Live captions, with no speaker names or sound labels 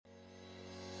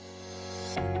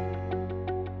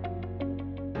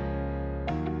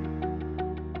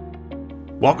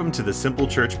Welcome to the Simple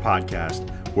Church Podcast,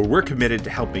 where we're committed to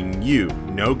helping you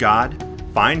know God,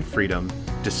 find freedom,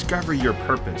 discover your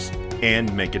purpose,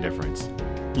 and make a difference.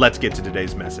 Let's get to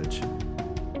today's message.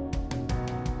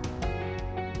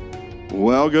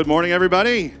 Well, good morning,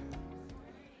 everybody.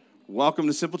 Welcome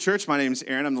to Simple Church. My name is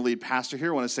Aaron. I'm the lead pastor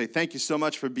here. I want to say thank you so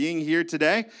much for being here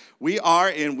today. We are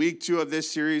in week 2 of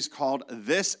this series called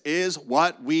This Is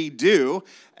What We Do,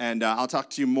 and I'll talk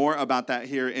to you more about that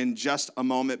here in just a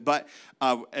moment. But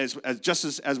as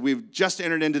we've just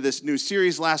entered into this new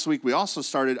series last week, we also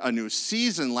started a new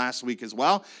season last week as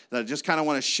well that I just kind of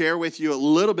want to share with you a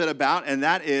little bit about, and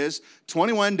that is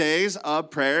 21 days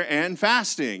of prayer and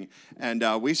fasting. And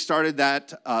we started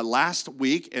that last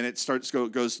week, and it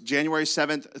goes January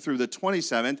 7th through the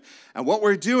 27th. And what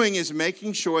we're doing is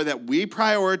making sure that we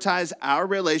prioritize our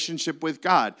relationship with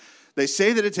God. They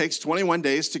say that it takes 21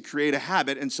 days to create a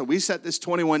habit, and so we set this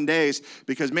 21 days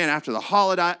because, man, after the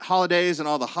holidays and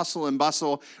all the hustle and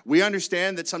bustle, we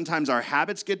understand that sometimes our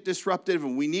habits get disrupted,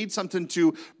 and we need something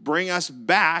to bring us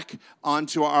back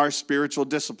onto our spiritual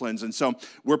disciplines. And so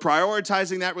we're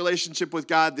prioritizing that relationship with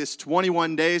God this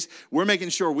 21 days. We're making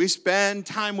sure we spend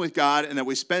time with God and that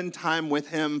we spend time with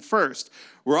Him first.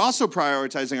 We're also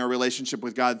prioritizing our relationship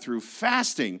with God through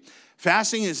fasting.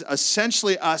 Fasting is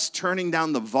essentially us turning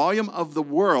down the volume of the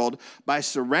world by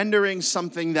surrendering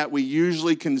something that we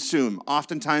usually consume.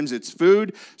 Oftentimes it's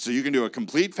food, so you can do a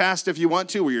complete fast if you want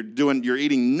to, where you're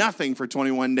eating nothing for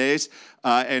 21 days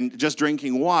and just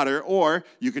drinking water, or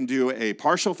you can do a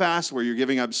partial fast where you're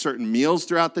giving up certain meals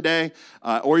throughout the day,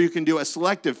 or you can do a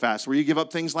selective fast where you give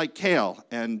up things like kale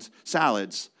and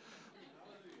salads.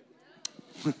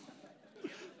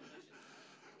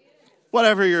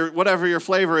 Whatever your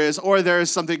flavor is, or there is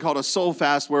something called a soul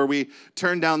fast where we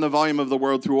turn down the volume of the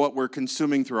world through what we're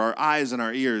consuming through our eyes and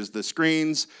our ears, the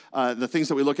screens, the things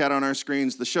that we look at on our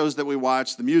screens, the shows that we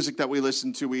watch, the music that we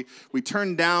listen to. We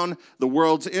turn down the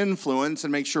world's influence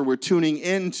and make sure we're tuning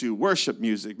into worship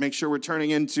music, make sure we're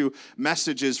turning into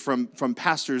messages from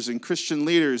pastors and Christian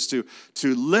leaders to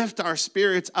lift our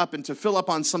spirits up and to fill up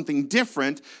on something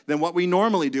different than what we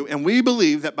normally do. And we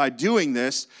believe that by doing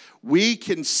this, we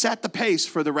can set the pace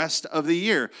for the rest of the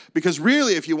year. Because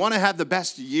really, if you want to have the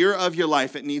best year of your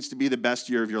life, it needs to be the best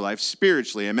year of your life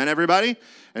spiritually. Amen, everybody?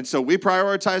 And so we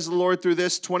prioritize the Lord through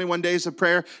this 21 days of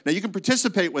prayer. Now, you can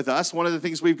participate with us. One of the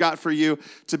things we've got for you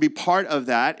to be part of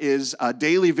that is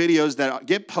daily videos that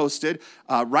get posted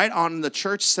right on the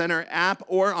Church Center app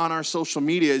or on our social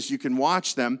medias. You can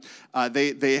watch them.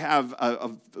 They have a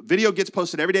video gets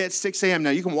posted every day at 6 a.m. Now,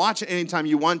 you can watch it anytime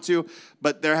you want to,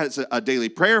 but there has a daily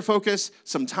prayer focus,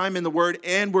 some time in the Word,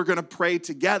 and we're going to pray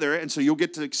together, and so you'll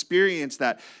get to experience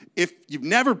that. If you've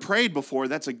never prayed before,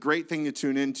 that's a great thing to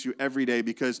tune into every day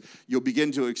because you'll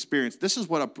begin to experience this is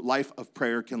what a life of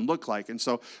prayer can look like. And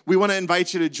so we want to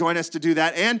invite you to join us to do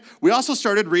that. And we also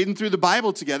started reading through the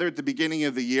Bible together at the beginning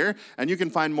of the year, and you can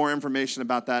find more information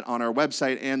about that on our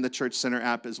website and the Church Center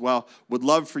app as well. Would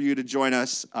love for you to join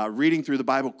us reading through the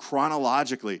Bible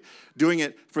chronologically, doing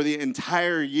it for the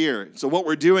entire year. So what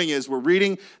we're doing is we're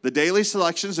reading the daily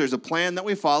selections. There's a plan that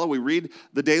we follow. We read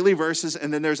the daily verses,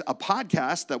 and then there's a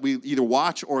podcast that we either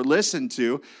watch or listen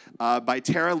to by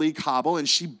Tara Lee Cobble, and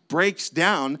she breaks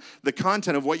down the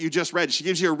content of what you just read. She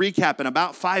gives you a recap in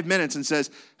about 5 minutes and says,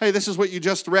 hey, this is what you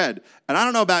just read. And I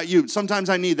don't know about you, sometimes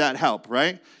I need that help,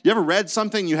 right? You ever read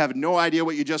something, you have no idea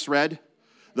what you just read?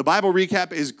 The Bible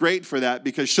recap is great for that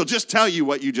because she'll just tell you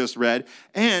what you just read,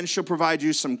 and she'll provide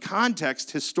you some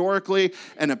context historically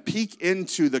and a peek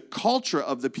into the culture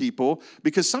of the people,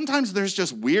 because sometimes there's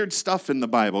just weird stuff in the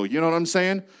Bible. You know what I'm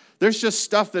saying? There's just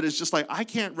stuff that is just like, I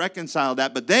can't reconcile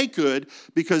that, but they could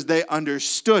because they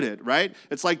understood it, right?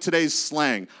 It's like today's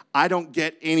slang. I don't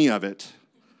get any of it.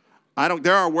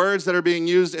 There are words that are being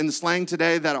used in slang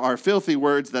today that are filthy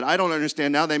words that I don't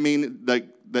understand. Now they mean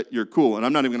that you're cool. And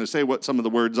I'm not even going to say what some of the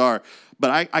words are,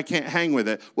 but I can't hang with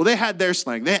it. Well, they had their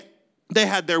slang. They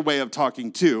had their way of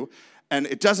talking too. And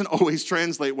it doesn't always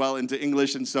translate well into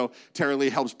English, and so Tara Lee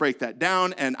helps break that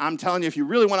down. And I'm telling you, if you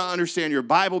really want to understand your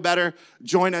Bible better,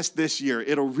 join us this year.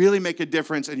 It'll really make a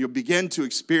difference, and you'll begin to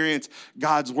experience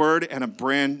God's Word in a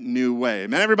brand new way.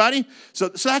 Amen, everybody? So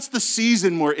that's the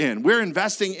season we're in. We're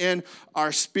investing in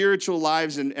our spiritual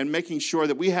lives and making sure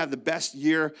that we have the best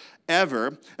year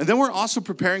ever. And then we're also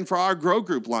preparing for our Grow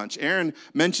Group launch. Aaron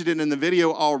mentioned it in the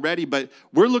video already, but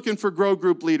we're looking for Grow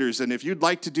Group leaders. And if you'd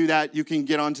like to do that, you can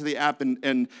get onto the app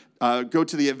and go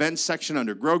to the events section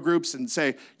under Grow Groups and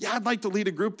say, yeah, I'd like to lead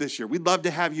a group this year. We'd love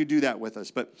to have you do that with us.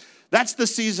 But that's the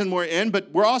season we're in,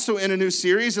 but we're also in a new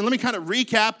series. And let me kind of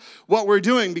recap what we're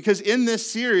doing, because in this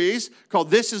series called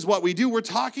This Is What We Do, we're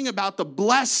talking about the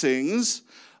blessings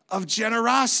of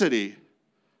generosity.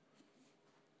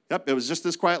 Yep, it was just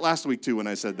this quiet last week too when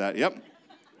I said that. Yep.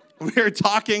 We're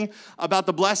talking about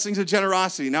the blessings of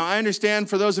generosity. Now, I understand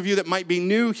for those of you that might be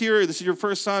new here, this is your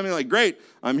first time, you're like, great,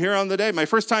 I'm here on the day. My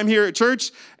first time here at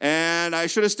church, and I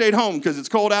should have stayed home because it's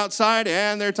cold outside,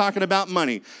 and they're talking about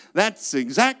money. That's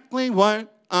exactly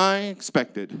what I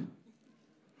expected.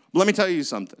 But let me tell you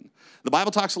something. The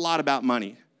Bible talks a lot about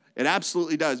money. It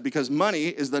absolutely does, because money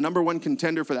is the number one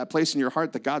contender for that place in your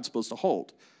heart that God's supposed to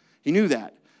hold. He knew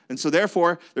that. And so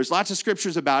therefore, there's lots of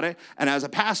scriptures about it. And as a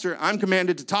pastor, I'm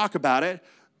commanded to talk about it.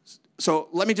 So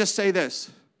let me just say this.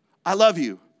 I love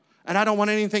you, and I don't want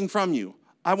anything from you.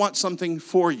 I want something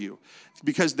for you,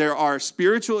 because there are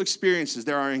spiritual experiences.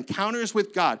 There are encounters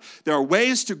with God. There are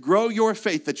ways to grow your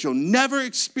faith that you'll never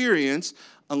experience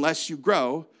unless you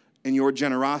grow in your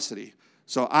generosity.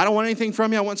 So I don't want anything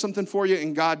from you. I want something for you,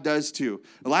 and God does too.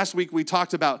 Last week, we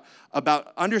talked about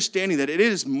understanding that it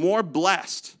is more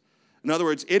blessed. In other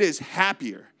words, it is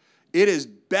happier, it is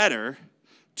better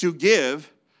to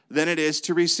give than it is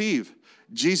to receive.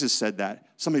 Jesus said that.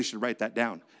 Somebody should write that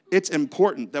down. It's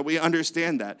important that we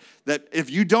understand that if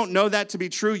you don't know that to be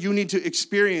true, you need to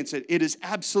experience it. It is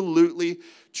absolutely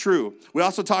true. We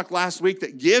also talked last week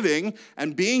that giving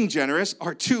and being generous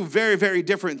are two very, very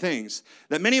different things.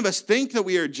 That many of us think that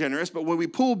we are generous, but when we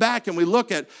pull back and we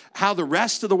look at how the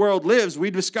rest of the world lives,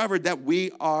 we discovered that we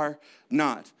are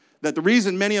not. That the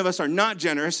reason many of us are not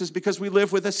generous is because we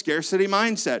live with a scarcity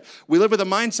mindset. We live with a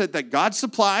mindset that God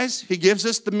supplies. He gives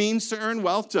us the means to earn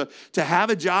wealth, to have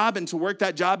a job and to work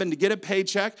that job and to get a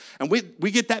paycheck. And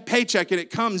we get that paycheck and it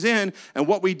comes in. And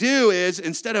what we do is,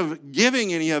 instead of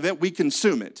giving any of it, we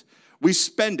consume it. We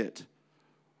spend it.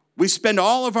 We spend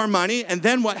all of our money. And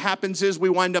then what happens is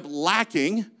we wind up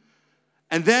lacking.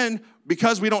 And then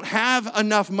because we don't have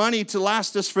enough money to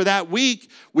last us for that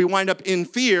week, we wind up in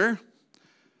fear.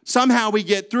 Somehow we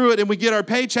get through it and we get our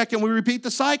paycheck and we repeat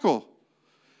the cycle.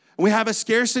 And we have a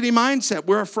scarcity mindset.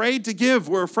 We're afraid to give.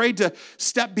 We're afraid to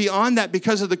step beyond that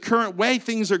because of the current way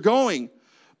things are going.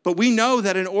 But we know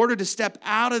that in order to step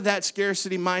out of that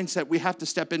scarcity mindset, we have to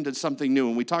step into something new.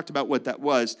 And we talked about what that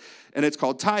was, and it's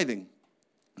called tithing.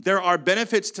 There are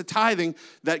benefits to tithing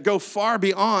that go far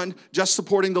beyond just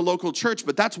supporting the local church,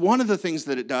 but that's one of the things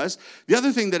that it does. The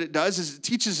other thing that it does is it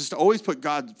teaches us to always put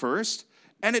God first.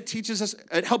 And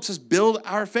it helps us build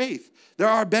our faith. There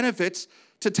are benefits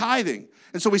to tithing.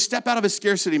 And so we step out of a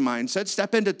scarcity mindset,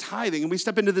 step into tithing, and we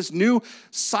step into this new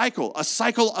cycle, a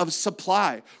cycle of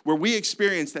supply, where we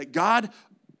experience that God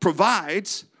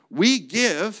provides, we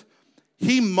give,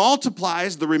 He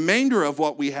multiplies the remainder of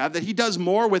what we have, that He does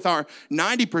more with our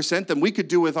 90% than we could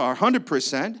do with our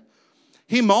 100%.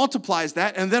 He multiplies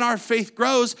that, and then our faith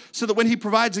grows so that when He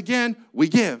provides again, we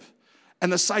give.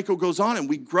 And the cycle goes on, and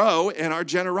we grow in our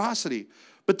generosity.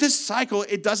 But this cycle,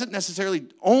 it doesn't necessarily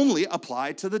only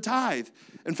apply to the tithe.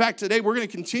 In fact, today we're going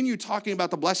to continue talking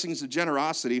about the blessings of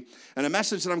generosity and a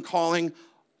message that I'm calling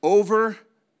Over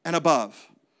and Above.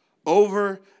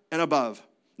 Over and above.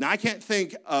 Now, I can't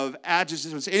think of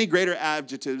adjectives, any greater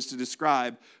adjectives to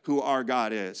describe who our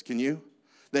God is. Can you?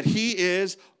 That He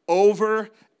is over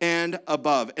and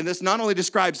above. And this not only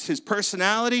describes His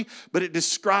personality, but it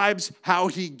describes how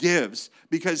He gives,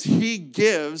 because He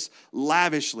gives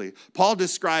lavishly. Paul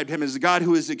described Him as a God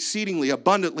who is exceedingly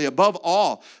abundantly above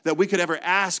all that we could ever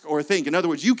ask or think. In other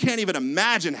words, you can't even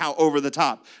imagine how over the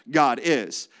top God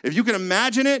is. If you can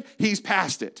imagine it, He's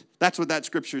past it. That's what that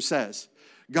scripture says.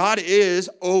 God is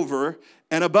over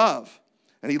and above.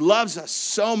 And He loves us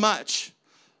so much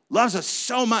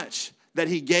that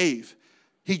He gave.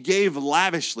 He gave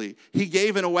lavishly. He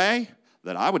gave in a way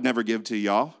that I would never give to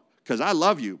y'all, because I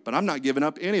love you, but I'm not giving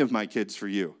up any of my kids for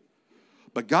you.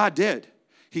 But God did.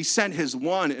 He sent His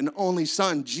one and only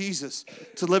Son, Jesus,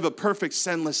 to live a perfect,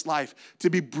 sinless life, to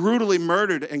be brutally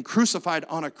murdered and crucified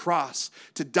on a cross,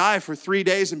 to die for 3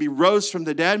 days and be rose from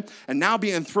the dead, and now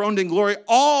be enthroned in glory,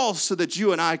 all so that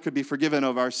you and I could be forgiven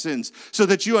of our sins, so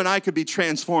that you and I could be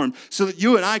transformed, so that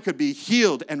you and I could be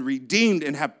healed and redeemed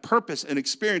and have purpose and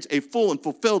experience a full and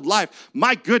fulfilled life.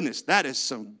 My goodness, that is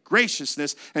some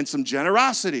graciousness and some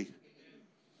generosity.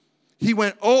 He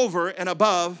went over and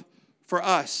above for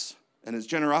us. And His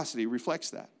generosity reflects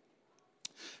that.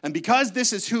 And because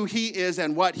this is who He is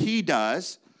and what He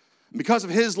does, Because of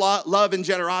his love and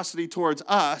generosity towards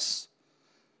us,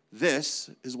 this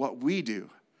is what we do.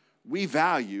 We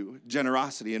value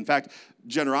generosity. In fact,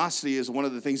 generosity is one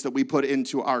of the things that we put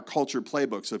into our culture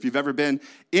playbook. So if you've ever been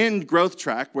in Growth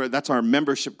Track, where that's our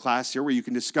membership class here, where you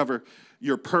can discover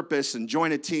your purpose and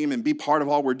join a team and be part of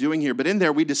all we're doing here. But in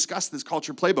there, we discuss this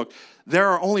culture playbook. There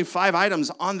are only 5 items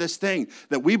on this thing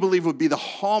that we believe would be the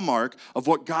hallmark of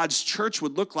what God's church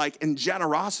would look like, and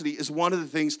generosity is one of the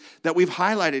things that we've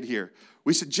highlighted here.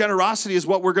 We said generosity is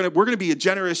what we're going to be a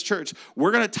generous church.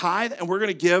 We're going to tithe and we're going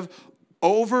to give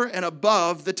over and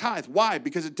above the tithe. Why?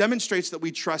 Because it demonstrates that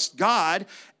we trust God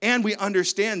and we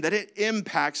understand that it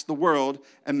impacts the world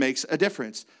and makes a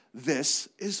difference. This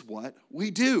is what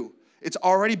we do. It's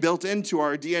already built into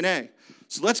our DNA.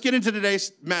 So let's get into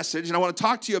today's message, and I want to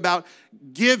talk to you about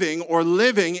giving or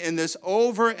living in this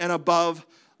over and above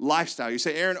lifestyle. You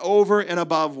say, Aaron, over and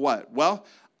above what? Well,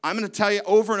 I'm going to tell you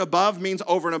over and above means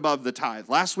over and above the tithe.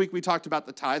 Last week we talked about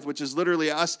the tithe, which is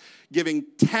literally us giving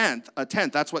a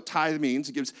tenth. That's what tithe means.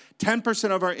 It gives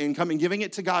 10% of our income and giving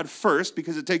it to God first,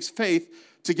 because it takes faith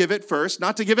to give it first,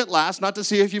 not to give it last, not to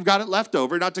see if you've got it left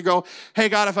over, not to go, hey,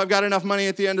 God, if I've got enough money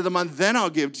at the end of the month, then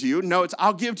I'll give to you. No, it's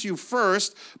I'll give to you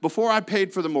first before I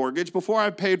paid for the mortgage, before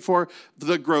I paid for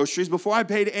the groceries, before I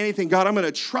paid anything. God, I'm going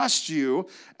to trust you,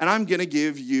 and I'm going to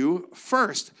give you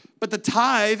first. But the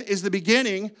tithe is the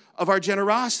beginning of our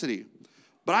generosity.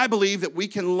 But I believe that we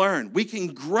can learn, we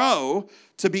can grow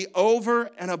to be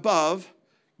over and above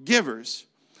givers.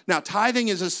 Now, tithing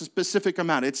is a specific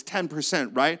amount. It's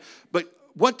 10%, right? But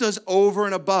what does over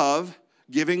and above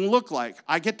giving look like?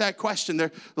 I get that question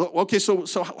there. Okay, so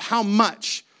how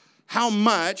much? How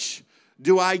much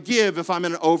do I give if I'm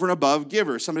an over and above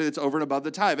giver, somebody that's over and above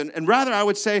the tithe? And rather, I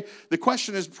would say the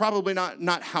question is probably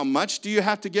not how much do you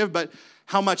have to give, but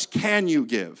how much can you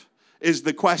give is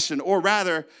the question. Or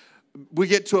rather, we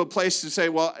get to a place to say,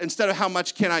 well, instead of how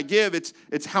much can I give,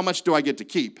 it's how much do I get to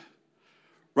keep?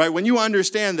 Right? When you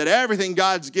understand that everything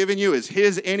God's given you is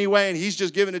his anyway, and he's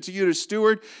just given it to you to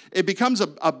steward, it becomes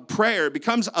a prayer. It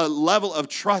becomes a level of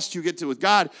trust you get to with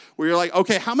God, where you're like,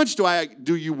 okay, how much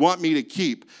do you want me to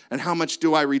keep? And how much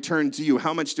do I return to you?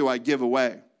 How much do I give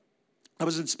away? I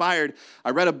was inspired.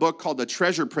 I read a book called The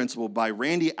Treasure Principle by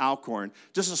Randy Alcorn.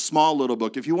 Just a small little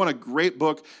book. If you want a great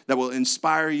book that will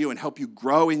inspire you and help you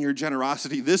grow in your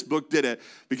generosity, this book did it.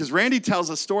 Because Randy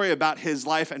tells a story about his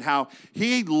life and how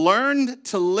he learned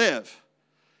to live.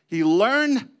 He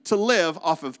learned to live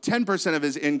off of 10% of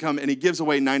his income, and he gives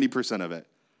away 90% of it.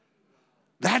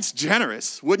 That's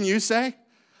generous, wouldn't you say?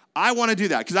 I want to do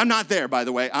that, because I'm not there, by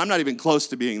the way. I'm not even close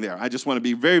to being there. I just want to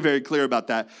be very, very clear about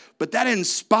that. But that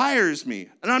inspires me.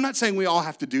 And I'm not saying we all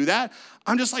have to do that.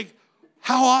 I'm just like,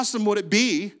 how awesome would it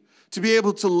be to be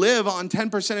able to live on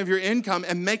 10% of your income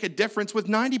and make a difference with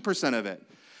 90% of it?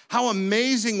 How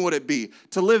amazing would it be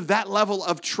to live that level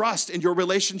of trust in your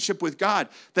relationship with God,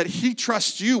 that he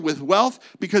trusts you with wealth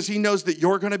because he knows that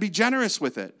you're going to be generous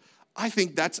with it? I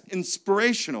think that's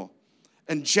inspirational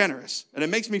and generous. And it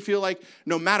makes me feel like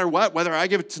no matter what, whether I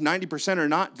give it to 90% or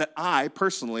not, that I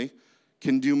personally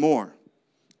can do more.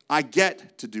 I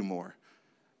get to do more.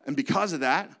 And because of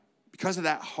that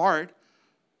heart,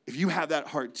 if you have that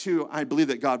heart too, I believe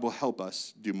that God will help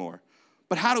us do more.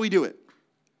 But how do we do it?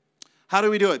 How do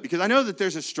we do it? Because I know that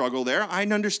there's a struggle there. I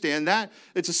understand that.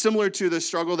 It's similar to the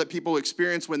struggle that people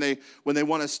experience when they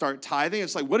want to start tithing.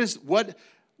 It's like, what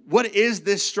is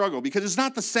this struggle? Because it's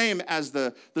not the same as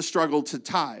the struggle to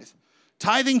tithe.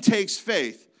 Tithing takes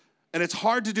faith, and it's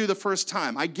hard to do the first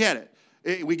time. I get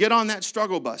it. We get on that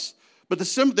struggle bus. But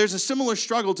there's a similar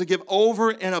struggle to give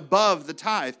over and above the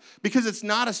tithe, because it's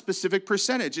not a specific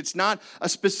percentage. It's not a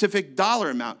specific dollar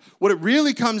amount. What it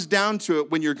really comes down to,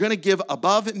 it when you're going to give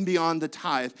above and beyond the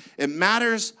tithe, it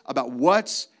matters about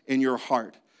what's in your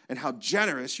heart and how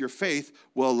generous your faith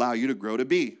will allow you to grow to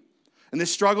be. And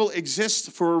this struggle exists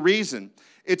for a reason.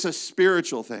 It's a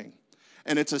spiritual thing.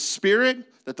 And it's a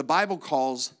spirit that the Bible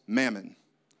calls mammon.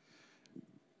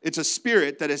 It's a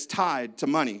spirit that is tied to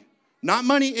money. Not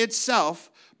money itself,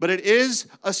 but it is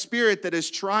a spirit that is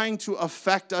trying to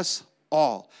affect us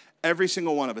all. Every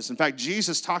single one of us. In fact,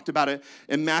 Jesus talked about it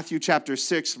in Matthew chapter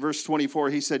 6, verse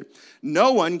 24. He said,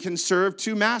 no one can serve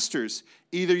two masters.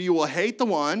 Either you will hate the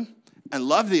one and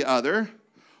love the other,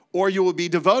 or you will be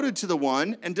devoted to the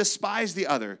one and despise the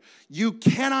other. You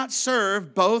cannot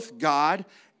serve both God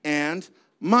and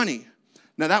money.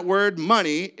 Now, that word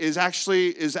money is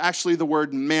actually the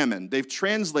word mammon. They've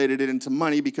translated it into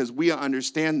money because we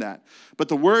understand that. But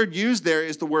the word used there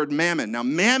is the word mammon. Now,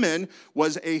 mammon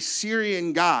was a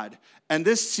Syrian god, And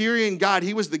this Syrian god,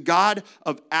 he was the god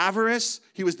of avarice,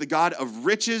 he was the god of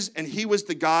riches, and he was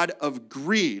the god of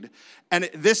greed. And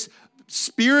this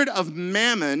spirit of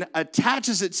mammon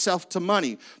attaches itself to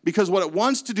money because what it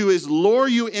wants to do is lure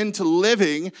you into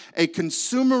living a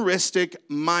consumeristic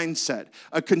mindset,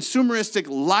 a consumeristic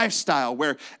lifestyle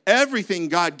where everything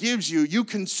God gives you, you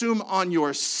consume on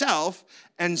yourself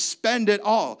and spend it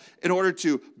all in order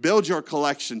to build your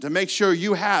collection, to make sure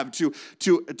you have,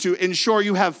 to ensure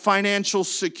you have financial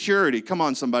security. Come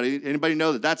on, somebody. Anybody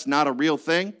know that that's not a real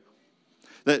thing?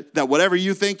 That whatever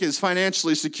you think is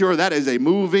financially secure, that is a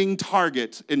moving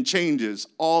target and changes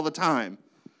all the time.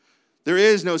 There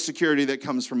is no security that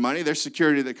comes from money. There's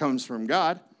security that comes from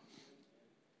God.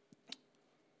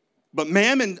 But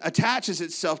mammon attaches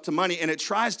itself to money, and it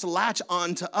tries to latch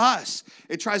on to us.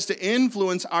 It tries to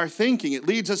influence our thinking. It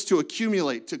leads us to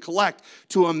accumulate, to collect,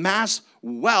 to amass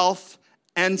wealth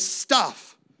and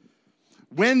stuff.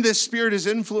 When this spirit is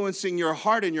influencing your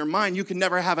heart and your mind, you can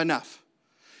never have enough.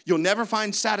 You'll never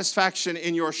find satisfaction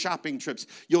in your shopping trips.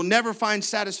 You'll never find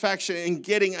satisfaction in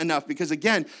getting enough because,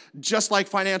 again, just like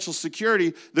financial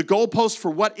security, the goalpost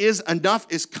for what is enough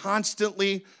is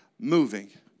constantly moving.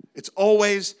 It's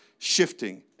always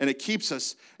shifting, and it keeps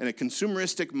us in a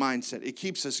consumeristic mindset. It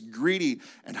keeps us greedy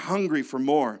and hungry for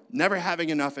more, never having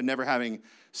enough and never having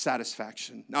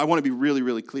satisfaction. Now, I want to be really,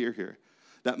 really clear here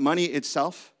that money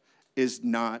itself is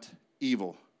not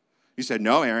evil. You said,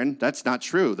 no, Aaron, that's not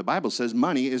true. The Bible says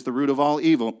money is the root of all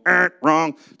evil.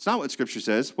 Wrong. It's not what Scripture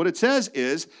says. What it says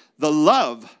is the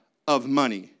love of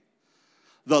money.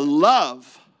 The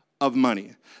love of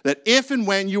money. That if and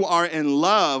when you are in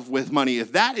love with money,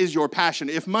 if that is your passion,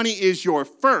 if money is your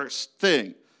first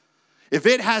thing, if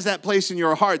it has that place in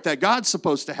your heart that God's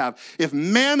supposed to have, if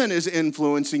mammon is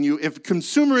influencing you, if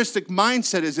consumeristic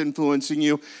mindset is influencing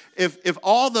you, if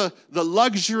all the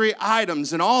luxury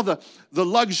items and all the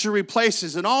luxury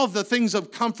places and all the things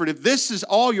of comfort, if this is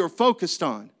all you're focused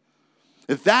on,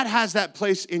 if that has that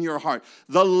place in your heart,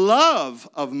 the love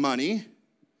of money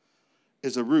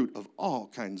is a root of all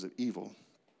kinds of evil.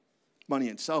 Money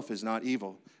itself is not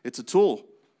evil. It's a tool.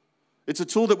 It's a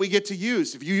tool that we get to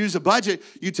use. If you use a budget,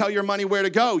 you tell your money where to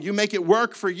go. You make it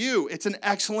work for you. It's an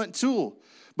excellent tool.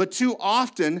 But too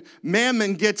often,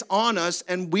 mammon gets on us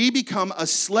and we become a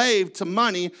slave to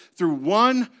money through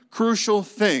one crucial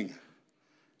thing: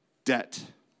 debt.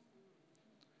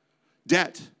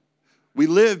 Debt. We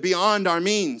live beyond our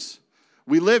means.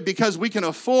 We live because we can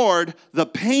afford the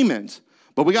payment.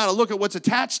 But we got to look at what's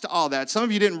attached to all that. Some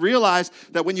of you didn't realize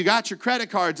that when you got your credit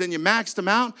cards and you maxed them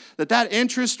out, that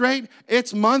interest rate,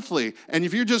 it's monthly. And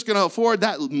if you're just going to afford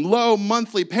that low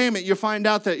monthly payment, you find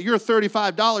out that you're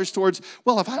 $35 towards,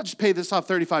 well, if I just pay this off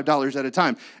 $35 at a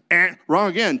time. Wrong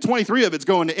again. 23 of it's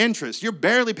going to interest. You're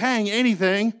barely paying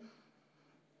anything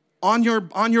on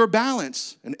your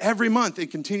balance. And every month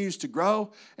it continues to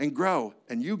grow,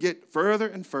 and you get further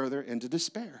and further into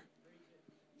despair.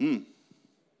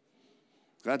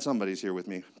 Glad somebody's here with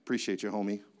me. Appreciate you,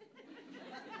 homie.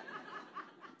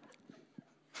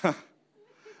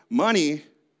 Money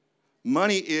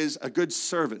is a good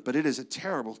servant, but it is a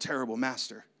terrible, terrible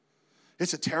master.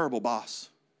 It's a terrible boss.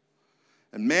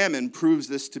 And mammon proves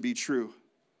this to be true.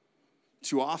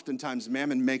 Too oftentimes,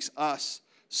 mammon makes us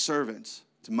servants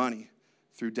to money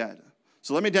through debt.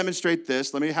 So let me demonstrate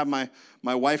this. Let me have my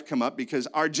wife come up, because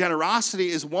our generosity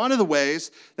is one of the ways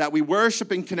that we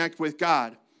worship and connect with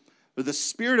God. But the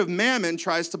spirit of mammon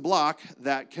tries to block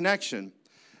that connection.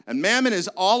 And mammon is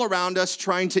all around us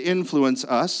trying to influence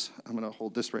us. I'm going to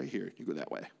hold this right here. You go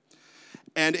that way.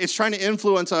 And it's trying to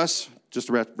influence us. Just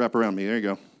wrap around me. There you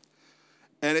go.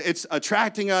 And it's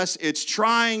attracting us. It's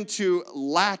trying to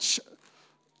latch.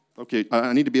 Okay,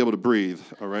 I need to be able to breathe,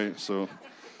 all right? So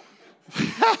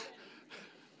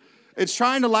it's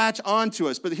trying to latch onto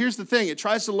us. But here's the thing. It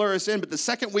tries to lure us in. But the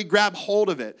second we grab hold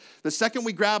of it, the second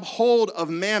we grab hold of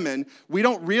mammon, we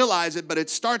don't realize it, but it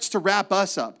starts to wrap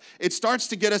us up. It starts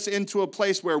to get us into a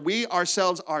place where we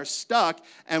ourselves are stuck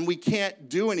and we can't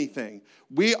do anything.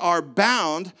 We are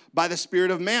bound by the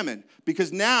spirit of mammon,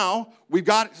 because now we've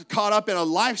got caught up in a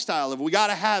lifestyle of we got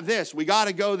to have this, we got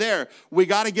to go there, we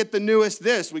got to get the newest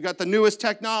this, we got the newest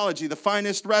technology, the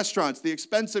finest restaurants, the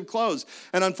expensive clothes.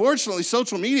 And unfortunately,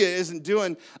 social media isn't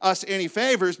doing us any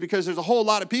favors, because there's a whole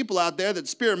lot of people out there that the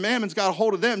spirit of mammon's got a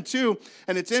hold of them too,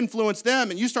 and it's influenced them.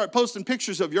 And you start posting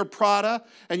pictures of your Prada,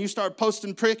 and you start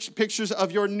posting pictures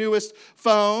of your newest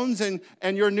phones and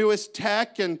your newest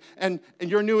tech and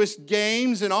your newest games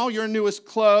and all your newest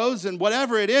clothes and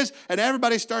whatever it is, and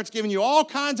everybody starts giving you all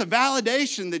kinds of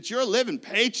validation that you're living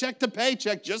paycheck to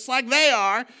paycheck just like they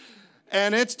are,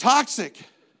 and it's toxic.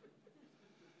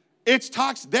 It's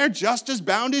toxic. They're just as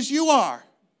bound as you are.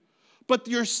 But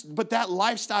that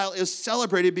lifestyle is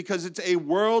celebrated because it's a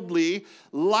worldly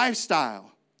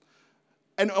lifestyle.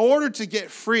 In order to get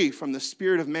free from the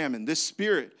spirit of mammon, this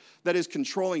spirit that is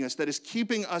controlling us, that is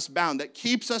keeping us bound, that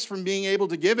keeps us from being able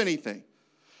to give anything,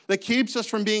 that keeps us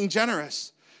from being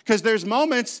generous. Because there's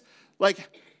moments like,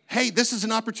 hey, this is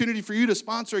an opportunity for you to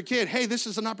sponsor a kid. Hey, this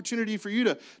is an opportunity for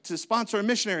you to sponsor a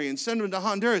missionary and send them to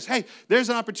Honduras. Hey, there's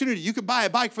an opportunity. You could buy a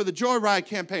bike for the Joyride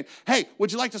campaign. Hey,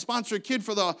 would you like to sponsor a kid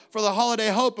for the Holiday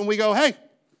Hope? And we go, hey,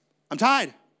 I'm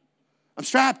tied. I'm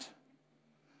strapped.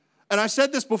 And I've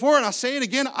said this before, and I'll say it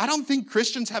again. I don't think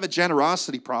Christians have a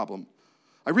generosity problem.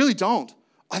 I really don't.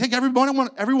 I think every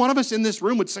one of us in this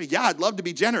room would say, yeah, I'd love to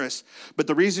be generous. But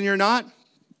the reason you're not,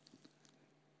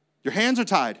 your hands are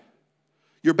tied.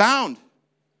 You're bound.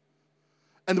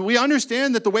 And we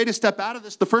understand that the way to step out of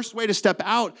this, the first way to step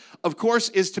out, of course,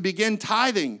 is to begin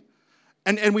tithing.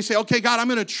 And we say, okay, God, I'm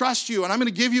going to trust you, and I'm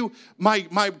going to give you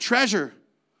my treasure.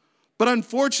 But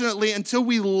unfortunately, until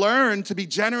we learn to be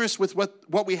generous with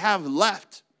what we have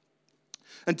left,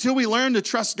 until we learn to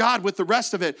trust God with the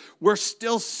rest of it, we're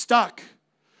still stuck.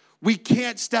 We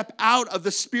can't step out of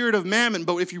the spirit of mammon,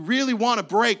 but if you really want to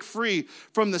break free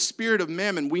from the spirit of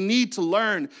mammon, we need to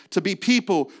learn to be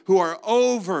people who are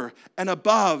over and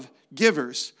above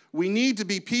givers. We need to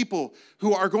be people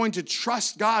who are going to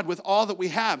trust God with all that we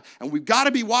have. And we've got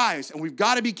to be wise and we've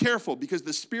got to be careful because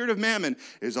the spirit of mammon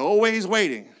is always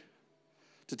waiting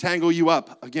to tangle you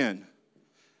up again.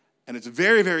 And it's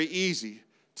very, very easy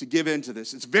to give into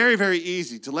this. It's very, very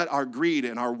easy to let our greed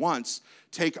and our wants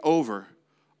take over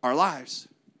our lives.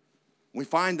 We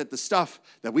find that the stuff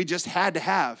that we just had to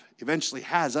have eventually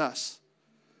has us.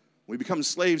 We become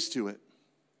slaves to it.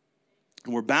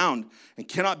 And we're bound and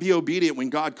cannot be obedient when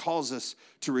God calls us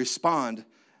to respond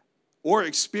or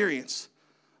experience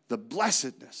the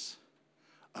blessedness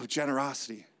of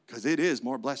generosity, because it is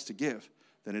more blessed to give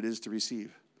than it is to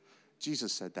receive.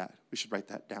 Jesus said that. We should write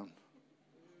that down.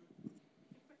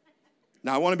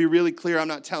 Now, I want to be really clear. I'm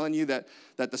not telling you that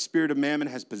the spirit of mammon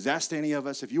has possessed any of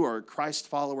us. If you are a Christ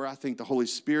follower, I think the Holy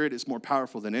Spirit is more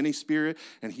powerful than any spirit,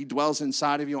 and he dwells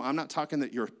inside of you. I'm not talking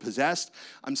that you're possessed.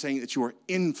 I'm saying that you are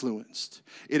influenced.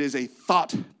 It is a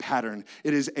thought pattern.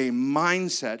 It is a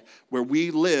mindset where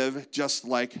we live just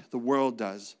like the world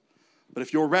does. But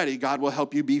if you're ready, God will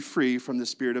help you be free from the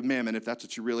spirit of mammon if that's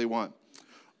what you really want.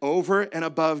 Over and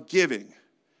above giving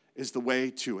is the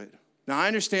way to it. Now, I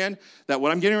understand that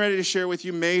what I'm getting ready to share with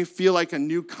you may feel like a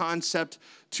new concept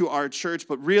to our church,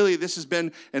 but really this has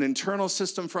been an internal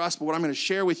system for us. But what I'm going to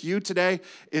share with you today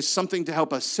is something to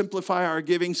help us simplify our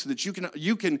giving so that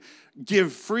you can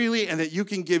give freely and that you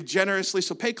can give generously.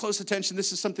 So pay close attention.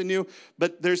 This is something new,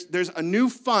 but there's a new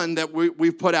fund that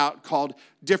we've put out called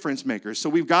Difference Makers. So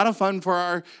we've got a fund for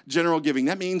our general giving.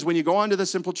 That means when you go onto the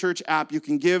Simple Church app, you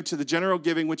can give to the general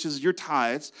giving, which is your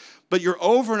tithes, but you're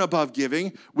over and above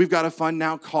giving. We've got a fund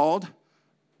now called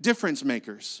Difference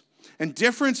Makers. And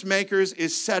Difference Makers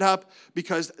is set up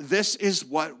because this is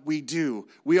what we do.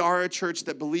 We are a church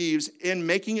that believes in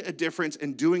making a difference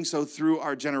and doing so through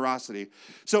our generosity.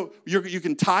 So you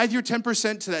can tithe your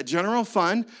 10% to that general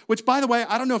fund, which, by the way,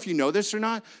 I don't know if you know this or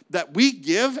not, that we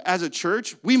give as a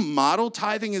church. We model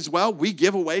tithing as well. We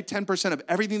give away 10% of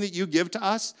everything that you give to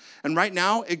us. And right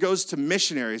now, it goes to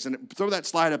missionaries. And throw that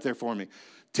slide up there for me.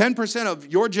 10%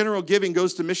 of your general giving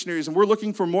goes to missionaries, and we're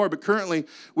looking for more, but currently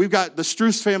we've got the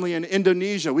Struess family in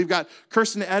Indonesia. We've got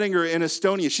Kirsten Ettinger in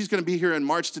Estonia. She's going to be here in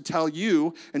March to tell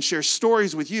you and share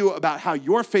stories with you about how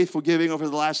your faithful giving over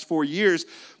the last 4 years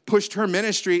pushed her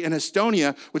ministry in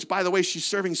Estonia, which, by the way, she's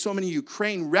serving so many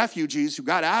Ukraine refugees who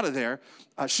got out of there.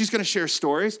 She's going to share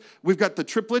stories. We've got the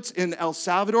triplets in El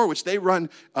Salvador, which they run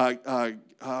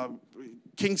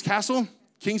King's Castle.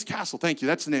 King's Castle, thank you.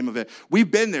 That's the name of it.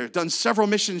 We've been there, done several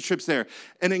mission trips there.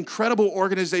 An incredible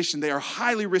organization. They are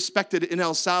highly respected in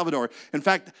El Salvador. In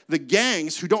fact, the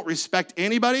gangs who don't respect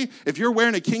anybody, if you're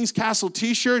wearing a King's Castle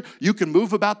t-shirt, you can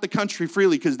move about the country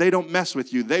freely because they don't mess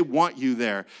with you. They want you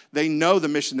there. They know the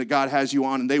mission that God has you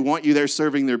on, and they want you there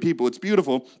serving their people. It's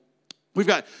beautiful. We've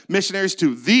got missionaries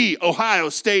to the Ohio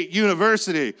State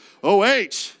University,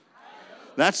 OH.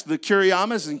 That's the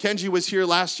Kuriyamas, and Kenji was here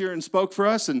last year and spoke for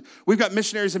us. And we've got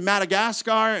missionaries in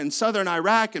Madagascar and southern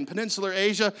Iraq and peninsular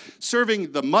Asia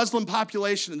serving the Muslim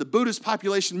population and the Buddhist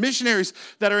population, missionaries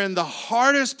that are in the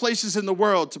hardest places in the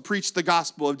world to preach the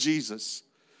gospel of Jesus.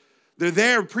 They're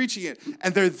there preaching it,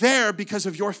 and they're there because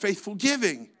of your faithful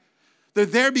giving. They're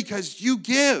there because you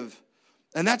give,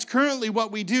 and that's currently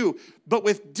what we do. But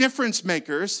with Difference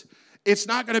Makers, It's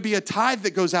not going to be a tithe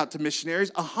that goes out to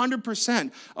missionaries.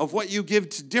 100% of what you give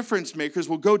to difference makers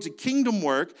will go to kingdom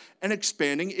work and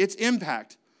expanding its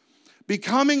impact.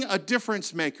 Becoming a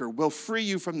difference maker will free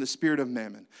you from the spirit of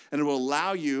mammon, and it will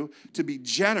allow you to be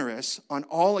generous on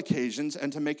all occasions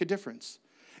and to make a difference.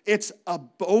 It's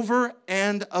over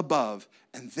and above,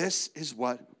 and this is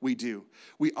what we do.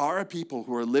 We are a people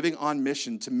who are living on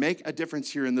mission to make a difference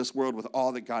here in this world with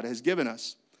all that God has given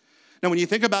us. Now, when you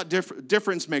think about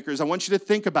difference makers, I want you to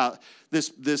think about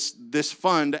this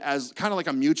fund as kind of like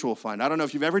a mutual fund. I don't know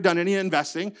if you've ever done any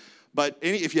investing, but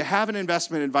if you have an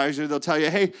investment advisor, they'll tell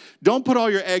you, hey, don't put all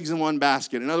your eggs in one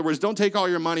basket. In other words, don't take all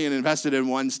your money and invest it in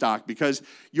one stock, because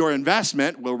your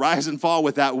investment will rise and fall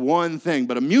with that one thing.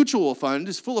 But a mutual fund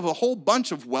is full of a whole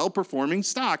bunch of well-performing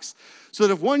stocks, so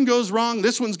that if one goes wrong,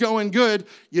 this one's going good,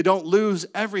 you don't lose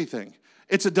everything.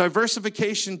 It's a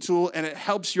diversification tool, and it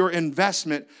helps your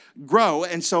investment grow.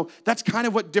 And so that's kind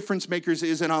of what Difference Makers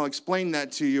is, and I'll explain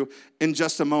that to you in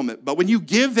just a moment. But when you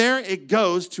give there, it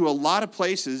goes to a lot of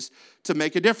places to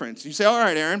make a difference. You say, all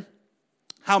right, Aaron,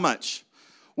 how much?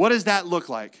 What does that look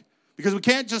like? Because we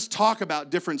can't just talk about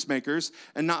difference makers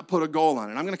and not put a goal on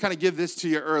it. I'm going to kind of give this to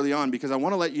you early on, because I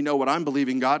want to let you know what I'm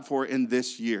believing God for in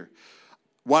this year.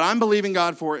 What I'm believing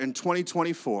God for in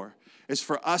 2024 is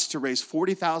for us to raise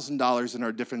 $40,000 in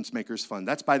our Difference Makers Fund.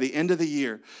 That's by the end of the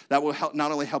year. That will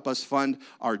not only help us fund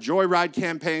our Joyride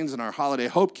campaigns and our Holiday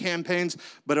Hope campaigns,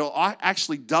 but it'll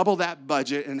actually double that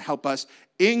budget and help us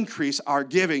increase our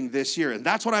giving this year. And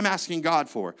that's what I'm asking God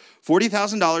for.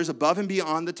 $40,000 above and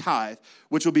beyond the tithe,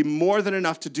 which will be more than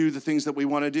enough to do the things that we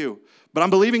want to do. But I'm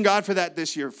believing God for that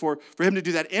this year, for him to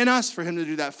do that in us, for him to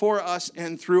do that for us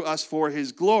and through us for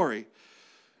his glory.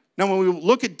 Now, when we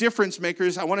look at difference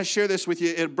makers, I want to share this with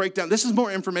you. It'll break down. This is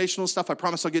more informational stuff. I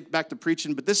promise I'll get back to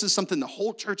preaching, but this is something the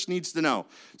whole church needs to know.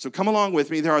 So come along with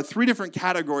me. There are 3 different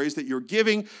categories that your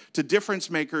giving to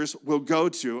difference makers will go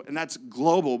to, and that's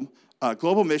global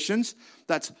missions,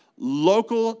 that's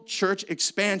local church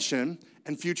expansion,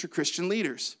 and future Christian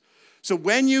leaders. So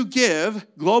when you give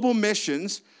global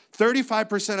missions,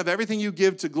 35% of everything you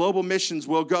give to global missions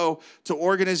will go to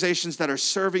organizations that are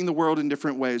serving the world in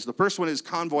different ways. The first one is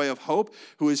Convoy of Hope,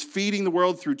 who is feeding the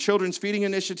world through children's feeding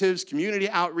initiatives, community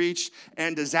outreach,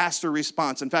 and disaster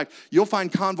response. In fact, you'll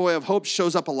find Convoy of Hope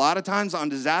shows up a lot of times on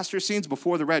disaster scenes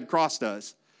before the Red Cross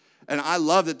does. And I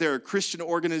love that they're a Christian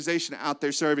organization out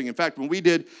there serving. In fact, when we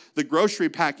did the grocery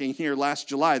packing here last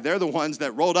July, they're the ones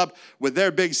that rolled up with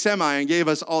their big semi and gave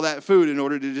us all that food in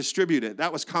order to distribute it.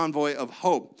 That was Convoy of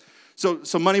Hope.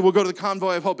 So money will go to the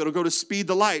Convoy of Hope. It'll go to Speed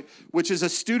the Light, which is a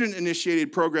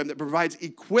student-initiated program that provides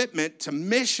equipment to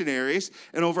missionaries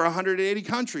in over 180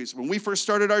 countries. When we first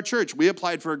started our church, we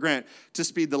applied for a grant to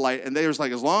Speed the Light, and they was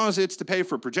like, as long as it's to pay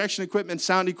for projection equipment,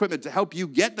 sound equipment, to help you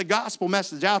get the gospel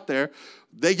message out there,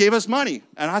 they gave us money.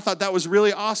 And I thought that was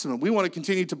really awesome, and we want to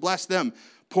continue to bless them,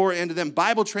 pour into them.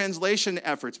 Bible translation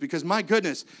efforts, because my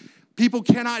goodness, people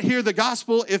cannot hear the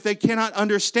gospel if they cannot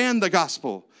understand the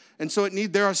gospel. And so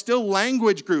there are still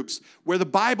language groups where the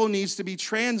Bible needs to be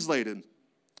translated.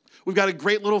 We've got a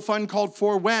great little fund called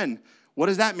For When. What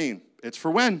does that mean? It's for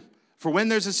when. For when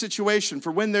there's a situation,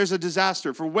 for when there's a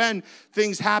disaster, for when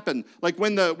things happen. Like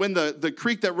when the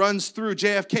creek that runs through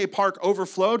JFK Park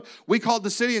overflowed, we called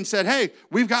the city and said, hey,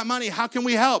 we've got money. How can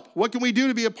we help? What can we do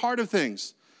to be a part of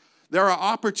things? There are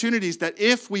opportunities that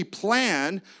if we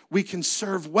plan, we can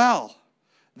serve well.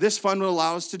 This fund will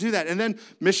allow us to do that. And then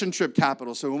mission trip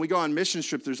capital. So when we go on mission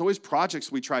trip, there's always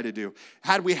projects we try to do.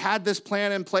 Had we had this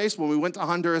plan in place when we went to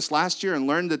Honduras last year and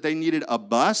learned that they needed a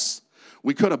bus,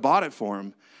 we could have bought it for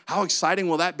them. How exciting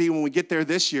will that be when we get there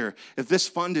this year if this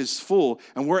fund is full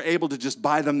and we're able to just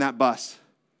buy them that bus?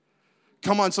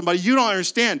 Come on, somebody. You don't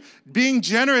understand. Being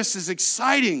generous is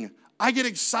exciting. I get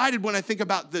excited when I think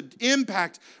about the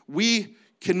impact we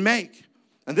can make.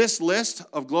 And this list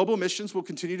of global missions will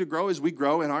continue to grow as we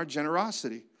grow in our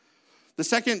generosity. The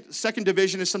second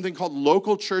division is something called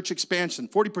local church expansion.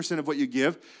 40% of what you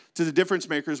give to the difference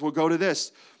makers will go to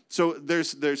this. So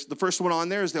there's the first one on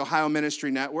there is the Ohio Ministry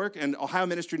Network. And Ohio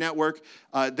Ministry Network,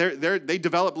 they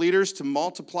develop leaders to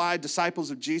multiply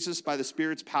disciples of Jesus by the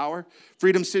Spirit's power.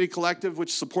 Freedom City Collective,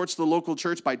 which supports the local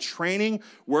church by training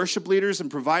worship leaders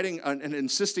and providing and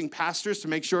insisting pastors to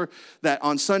make sure that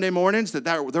on Sunday mornings that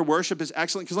their worship is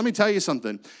excellent. Because let me tell you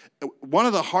something. One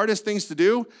of the hardest things to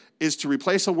do is to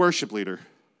replace a worship leader.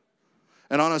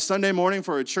 And on a Sunday morning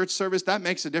for a church service, that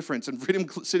makes a difference. And Freedom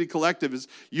City Collective is,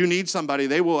 you need somebody,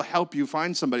 they will help you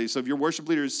find somebody. So if your worship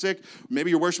leader is sick, maybe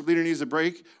your worship leader needs a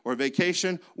break or a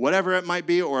vacation, whatever it might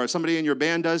be, or somebody in your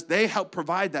band does, they help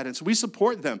provide that. And so we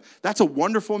support them. That's a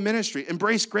wonderful ministry.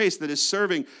 Embrace Grace that is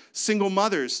serving single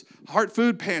mothers. Heart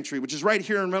Food Pantry, which is right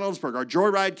here in Reynoldsburg. Our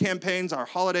Joyride campaigns, our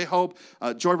Holiday Hope.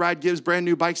 Joyride gives brand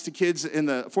new bikes to kids in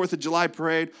the 4th of July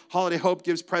parade. Holiday Hope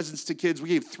gives presents to kids. We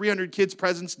gave 300 kids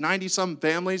presents, 90-some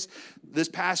families this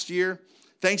past year.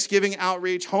 Thanksgiving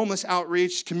outreach, homeless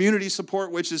outreach, community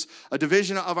support, which is a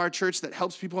division of our church that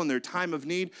helps people in their time of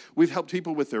need. We've helped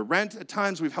people with their rent at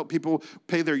times. We've helped people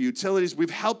pay their utilities. We've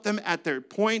helped them at their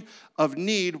point of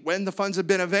need when the funds have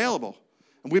been available.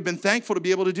 And we've been thankful to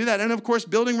be able to do that. And of course,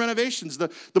 building renovations.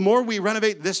 The more we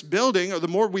renovate this building, or the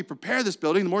more we prepare this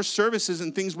building, the more services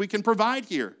and things we can provide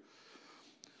here.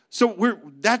 So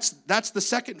that's the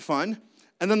second fund.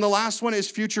 And then the last one is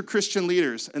Future Christian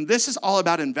Leaders. And this is all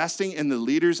about investing in the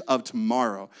leaders of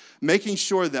tomorrow, making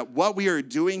sure that what we are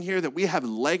doing here, that we have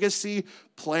legacy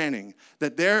planning,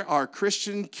 that there are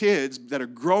Christian kids that are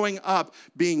growing up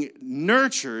being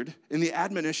nurtured in the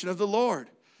admonition of the Lord.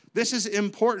 This is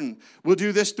important. We'll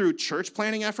do this through church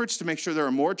planning efforts to make sure there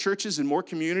are more churches and more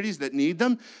communities that need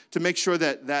them, to make sure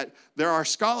that there are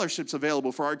scholarships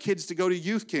available for our kids to go to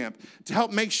youth camp, to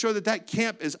help make sure that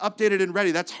camp is updated and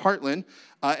ready. That's Heartland.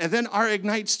 And then our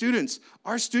Ignite students.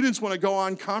 Our students want to go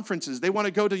on conferences. They want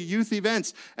to go to youth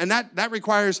events. And that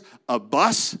requires a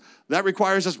bus. That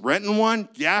requires us renting one,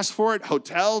 gas for it,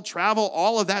 hotel, travel,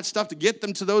 all of that stuff to get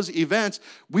them to those events.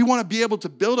 We want to be able to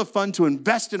build a fund to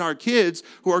invest in our kids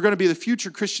who are going to be the future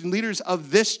Christian leaders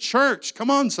of this church. Come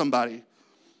on, somebody.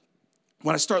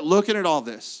 When I start looking at all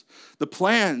this, the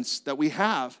plans that we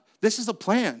have, this is a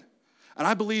plan. And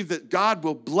I believe that God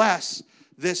will bless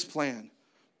this plan,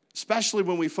 especially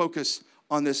when we focus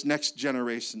on this next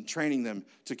generation, training them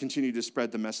to continue to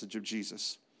spread the message of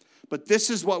Jesus. But this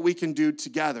is what we can do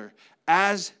together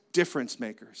as difference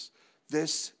makers.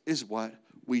 This is what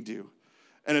we do.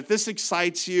 And if this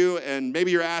excites you, and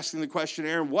maybe you're asking the question,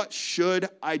 Aaron, what should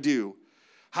I do?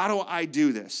 How do I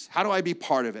do this? How do I be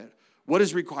part of it? What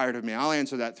is required of me? I'll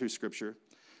answer that through Scripture.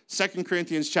 2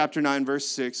 Corinthians chapter 9, verse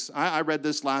 6. I read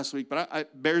this last week, but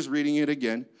it bears reading it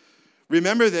again.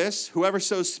 Remember this, whoever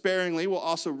sows sparingly will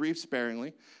also reap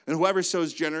sparingly, and whoever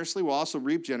sows generously will also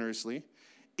reap generously.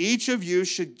 Each of you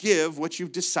should give what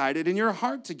you've decided in your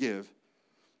heart to give.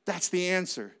 That's the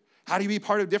answer. How do you be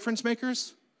part of difference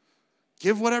makers?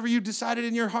 Give whatever you decided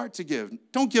in your heart to give.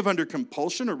 Don't give under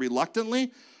compulsion or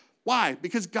reluctantly. Why?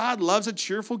 Because God loves a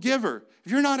cheerful giver.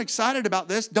 If you're not excited about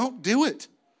this, don't do it.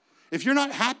 If you're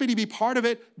not happy to be part of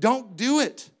it, don't do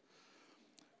it.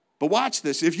 But watch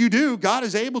this. If you do, God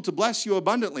is able to bless you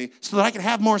abundantly so that I can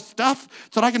have more stuff,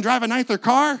 so that I can drive a nicer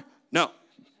car? No.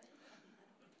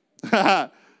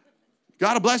 God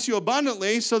will bless you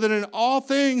abundantly so that in all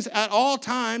things, at all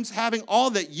times, having all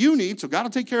that you need, so God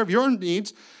will take care of your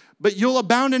needs, but you'll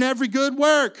abound in every good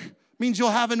work. Means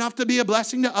you'll have enough to be a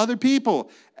blessing to other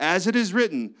people. As it is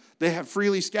written, they have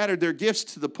freely scattered their gifts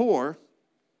to the poor.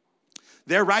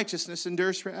 Their righteousness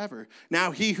endures forever. Now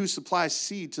he who supplies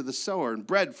seed to the sower and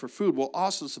bread for food will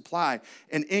also supply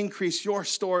and increase your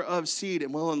store of seed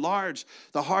and will enlarge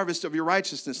the harvest of your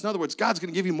righteousness. In other words, God's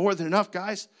going to give you more than enough,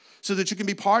 guys, so that you can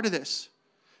be part of this.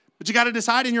 But you got to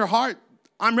decide in your heart,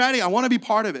 I'm ready. I want to be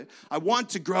part of it. I want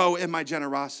to grow in my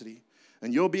generosity.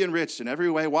 And you'll be enriched in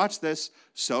every way. Watch this.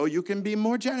 So you can be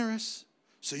more generous.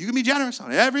 So you can be generous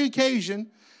on every occasion.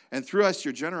 And through us,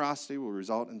 your generosity will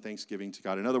result in thanksgiving to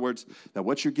God. In other words, that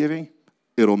what you're giving,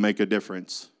 it'll make a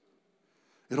difference.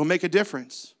 It'll make a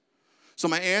difference. So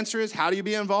my answer is, how do you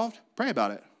be involved? Pray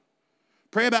about it.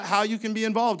 Pray about how you can be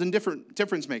involved in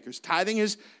difference makers. Tithing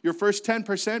is your first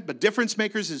 10%, but difference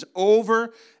makers is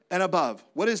over and above.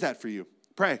 What is that for you?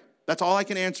 Pray. That's all I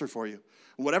can answer for you.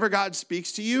 Whatever God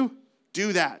speaks to you,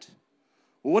 do that.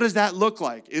 Well, what does that look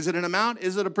like? Is it an amount?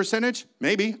 Is it a percentage?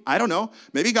 Maybe. I don't know.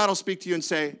 Maybe God will speak to you and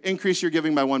say, increase your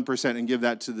giving by 1% and give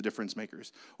that to the difference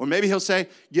makers. Or maybe he'll say,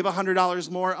 give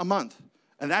 $100 more a month.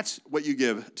 And that's what you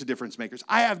give to difference makers.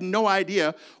 I have no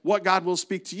idea what God will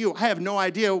speak to you. I have no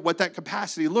idea what that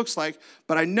capacity looks like,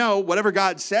 but I know whatever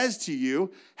God says to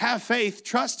you, have faith,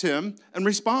 trust him, and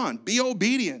respond. Be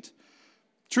obedient.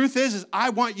 Truth is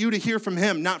I want you to hear from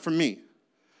him, not from me,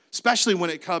 especially when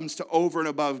it comes to over and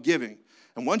above giving.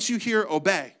 And once you hear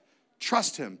obey,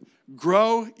 trust him,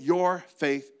 grow your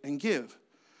faith and give.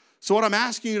 So what I'm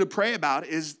asking you to pray about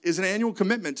is an annual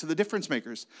commitment to the difference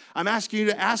makers. I'm asking you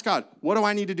to ask God, what do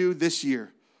I need to do this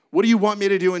year? What do you want me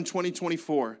to do in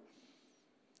 2024?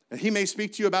 And he may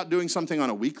speak to you about doing something on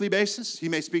a weekly basis. He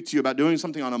may speak to you about doing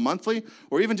something on a monthly,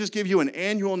 or even just give you an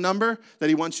annual number that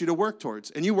he wants you to work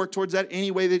towards. And you work towards that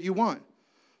any way that you want.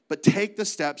 But take the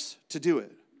steps to do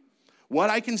it. What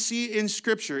I can see in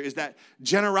Scripture is that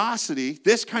generosity,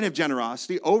 this kind of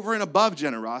generosity, over and above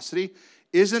generosity,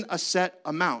 isn't a set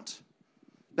amount.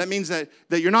 That means that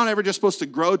you're not ever just supposed to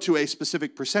grow to a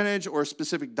specific percentage or a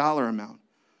specific dollar amount.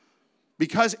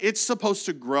 Because it's supposed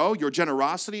to grow, your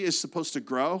generosity is supposed to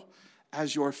grow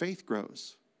as your faith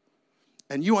grows.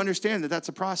 And you understand that that's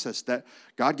a process, that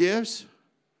God gives,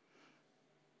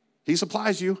 he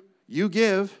supplies you, you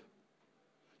give,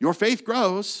 your faith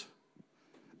grows,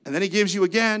 and then he gives you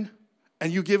again,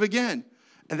 and you give again.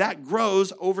 And that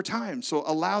grows over time. So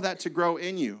allow that to grow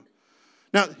in you.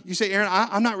 Now, you say, Aaron,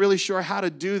 I'm not really sure how to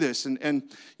do this. And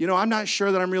I'm not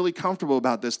sure that I'm really comfortable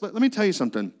about this. Let me tell you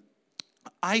something.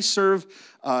 I serve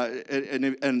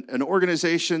an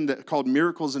organization called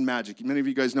Miracles and Magic. Many of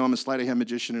you guys know I'm a sleight of hand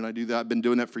magician, and I do that. I've been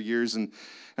doing that for years. And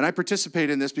I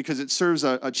participate in this because it serves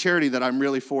a charity that I'm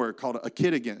really for called A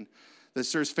Kid Again, that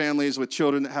serves families with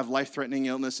children that have life-threatening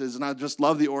illnesses. And I just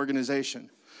love the organization.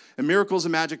 And Miracles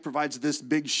and Magic provides this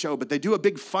big show, but they do a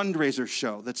big fundraiser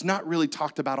show that's not really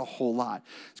talked about a whole lot.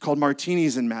 It's called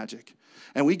Martinis and Magic.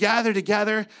 And we gather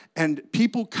together, and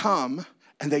people come,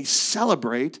 and they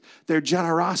celebrate their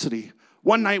generosity.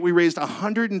 One night, we raised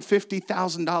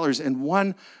 $150,000 in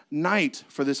one night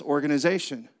for this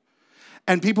organization.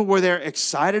 And people were there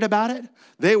excited about it.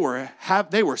 They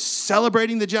were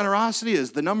celebrating the generosity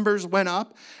as the numbers went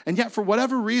up. And yet, for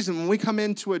whatever reason, when we come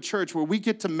into a church where we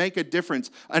get to make a difference,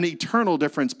 an eternal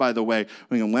difference, by the way,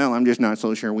 we go, well, I'm just not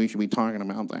so sure we should be talking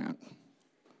about that.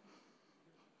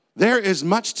 There is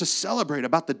much to celebrate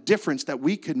about the difference that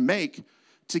we could make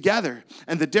together.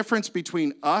 And the difference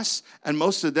between us and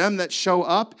most of them that show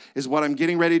up is what I'm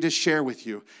getting ready to share with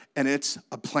you. And it's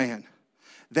a plan.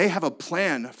 They have a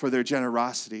plan for their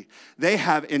generosity. They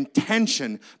have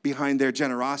intention behind their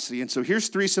generosity. And so here's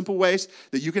 3 simple ways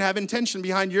that you can have intention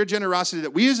behind your generosity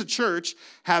that we as a church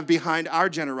have behind our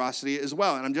generosity as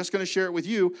well. And I'm just going to share it with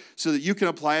you so that you can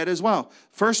apply it as well.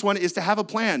 First one is to have a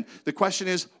plan. The question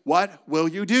is, what will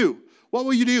you do? What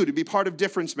will you do to be part of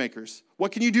difference makers?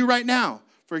 What can you do right now?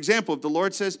 For example, if the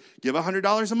Lord says, give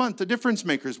 $100 a month to difference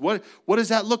makers, what does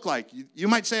that look like? You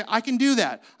might say, I can do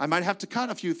that. I might have to cut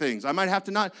a few things. I might have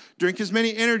to not drink as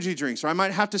many energy drinks, or I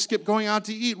might have to skip going out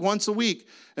to eat once a week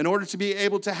in order to be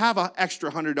able to have an extra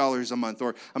 $100 a month,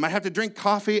 or I might have to drink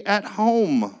coffee at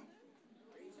home.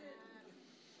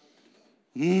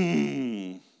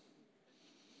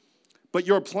 But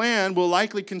your plan will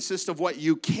likely consist of what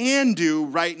you can do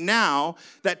right now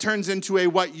that turns into a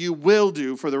what you will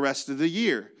do for the rest of the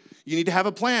year. You need to have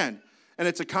a plan. And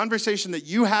it's a conversation that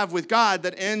you have with God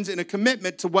that ends in a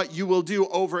commitment to what you will do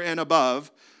over and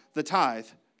above the tithe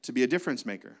to be a difference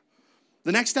maker.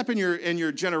 The next step in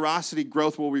your generosity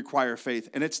growth will require faith,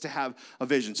 and it's to have a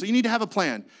vision. So you need to have a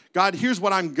plan. God, here's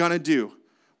what I'm going to do.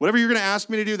 Whatever you're going to ask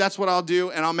me to do, that's what I'll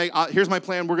do, and here's my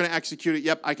plan. We're going to execute it.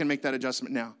 Yep, I can make that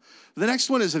adjustment now. The next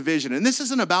one is a vision, and this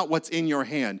isn't about what's in your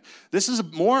hand. This is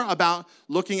more about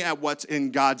looking at what's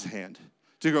in God's hand.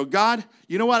 To go, God,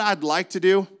 you know what I'd like to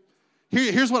do?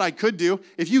 Here's what I could do.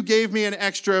 If you gave me an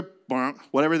extra,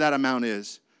 whatever that amount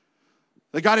is.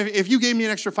 Like, God, if you gave me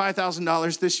an extra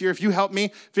 $5,000 this year, if you helped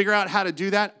me figure out how to do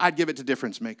that, I'd give it to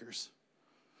difference makers.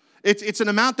 It's an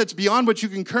amount that's beyond what you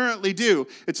can currently do.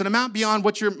 It's an amount beyond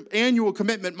what your annual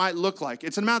commitment might look like.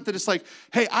 It's an amount that it's like,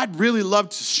 hey, I'd really love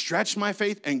to stretch my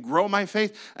faith and grow my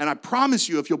faith. And I promise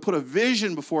you, if you'll put a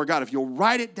vision before God, if you'll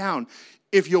write it down,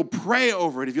 if you'll pray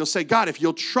over it, if you'll say, God, if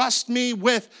you'll trust me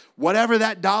with whatever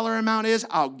that dollar amount is,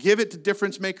 I'll give it to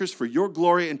difference makers for your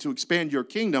glory and to expand your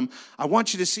kingdom. I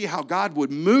want you to see how God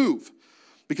would move.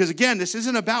 Because again, this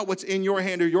isn't about what's in your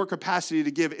hand or your capacity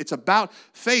to give. It's about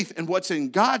faith and what's in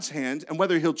God's hand and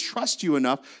whether he'll trust you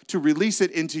enough to release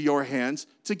it into your hands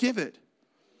to give it.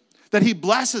 That he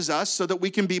blesses us so that we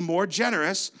can be more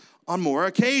generous on more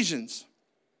occasions.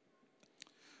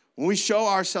 When we show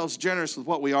ourselves generous with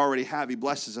what we already have, he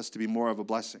blesses us to be more of a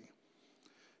blessing.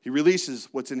 He releases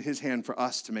what's in his hand for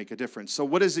us to make a difference. So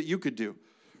what is it you could do?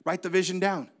 Write the vision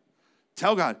down.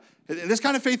 Tell God. And this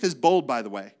kind of faith is bold, by the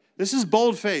way. This is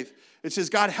bold faith. It says,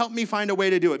 God, help me find a way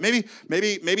to do it.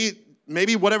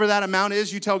 Maybe whatever that amount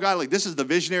is, you tell God, like, this is the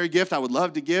visionary gift I would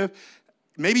love to give.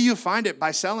 Maybe you find it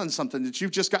by selling something that you've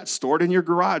just got stored in your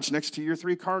garage next to your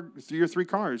three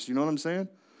cars. You know what I'm saying?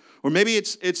 Or maybe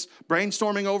it's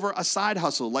brainstorming over a side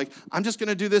hustle. Like, I'm just going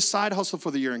to do this side hustle for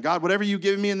the year. And God, whatever you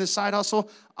give me in this side hustle,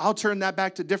 I'll turn that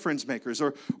back to difference makers.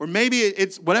 Or maybe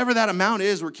it's whatever that amount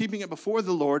is, we're keeping it before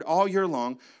the Lord all year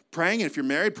long, praying. And if you're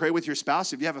married, pray with your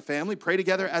spouse. If you have a family, pray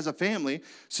together as a family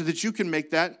so that you can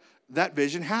make that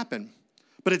vision happen.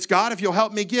 But it's, God, if you'll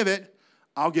help me give it,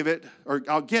 I'll give it, or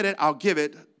I'll get it, I'll give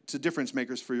it to difference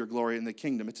makers for your glory in the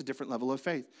kingdom. It's a different level of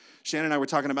faith. Shannon and I were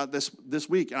talking about this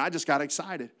week, and I just got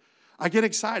excited. I get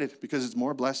excited because it's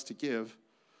more blessed to give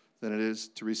than it is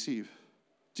to receive.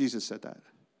 Jesus said that.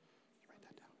 Write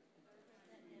that down.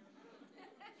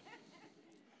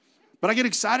 But I get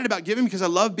excited about giving because I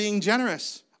love being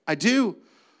generous. I do.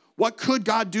 What could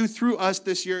God do through us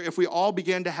this year if we all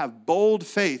began to have bold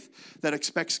faith that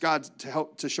expects God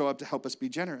to show up to help us be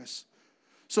generous?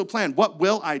 So plan, what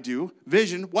will I do?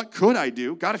 Vision, what could I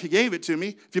do? God, if you gave it to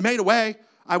me, if you made a way,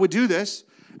 I would do this.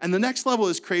 And the next level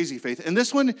is crazy faith. And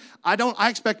this one, I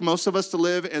expect most of us to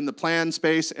live in the plan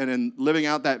space and in living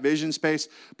out that vision space.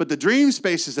 But the dream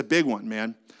space is a big one,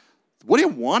 man. What do you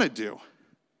want to do?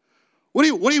 What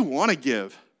do you want to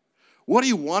give? What do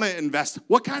you want to invest?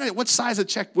 What size of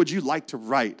check would you like to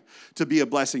write to be a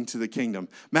blessing to the kingdom?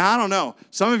 Man, I don't know.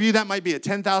 Some of you, that might be a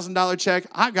 $10,000 check.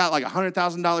 I got like a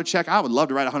 $100,000 check. I would love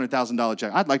to write a $100,000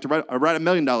 check. I'd like to write $1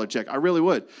 million check. I really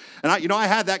would. And I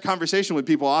had that conversation with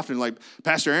people often, like,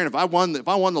 Pastor Aaron, if I won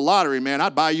the lottery, man,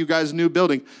 I'd buy you guys a new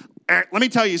building. Let me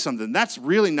tell you something. That's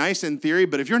really nice in theory,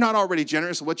 but if you're not already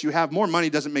generous with what you have, more money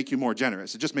doesn't make you more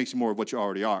generous. It just makes you more of what you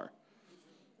already are.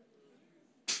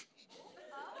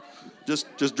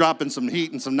 Just dropping some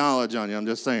heat and some knowledge on you, I'm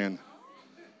just saying.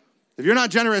 If you're not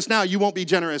generous now, you won't be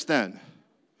generous then.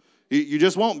 You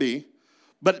just won't be.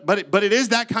 But it is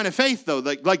that kind of faith, though.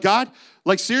 Like God,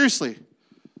 like seriously,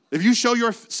 if you show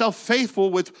yourself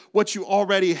faithful with what you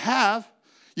already have,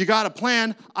 you got a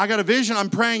plan, I got a vision I'm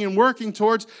praying and working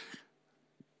towards,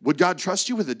 would God trust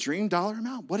you with a dream dollar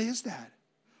amount? What is that?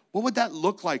 What would that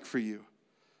look like for you?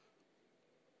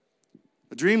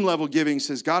 A dream level giving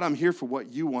says, God, I'm here for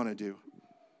what you want to do.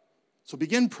 So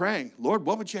begin praying. Lord,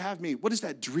 what would you have me? What does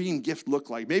that dream gift look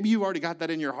like? Maybe you've already got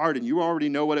that in your heart and you already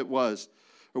know what it was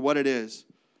or what it is.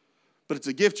 But it's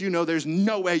a gift you know there's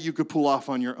no way you could pull off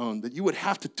on your own, that you would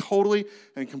have to totally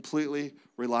and completely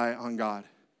rely on God.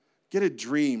 Get a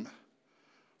dream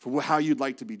for how you'd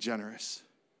like to be generous.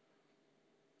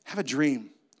 Have a dream.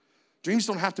 Dreams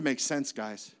don't have to make sense,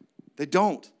 guys. They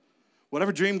don't.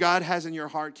 Whatever dream God has in your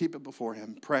heart, keep it before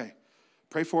him. Pray.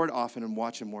 Pray for it often and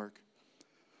watch him work.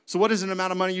 So what is an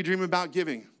amount of money you dream about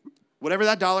giving? Whatever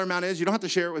that dollar amount is, you don't have to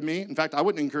share it with me. In fact, I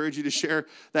wouldn't encourage you to share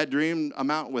that dream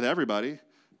amount with everybody,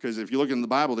 because if you look in the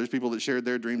Bible, there's people that shared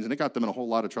their dreams and it got them in a whole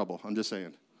lot of trouble. I'm just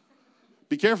saying.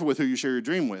 Be careful with who you share your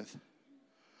dream with.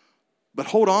 But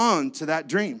hold on to that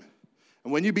dream.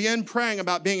 And when you begin praying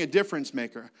about being a difference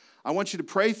maker, I want you to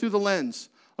pray through the lens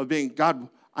of being, God,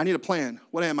 I need a plan.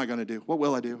 What am I going to do? What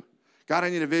will I do? God, I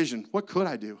need a vision. What could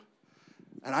I do?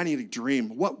 And I need a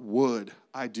dream. What would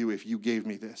I do if you gave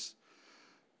me this?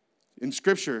 In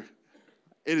Scripture,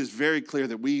 it is very clear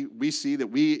that we see that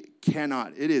we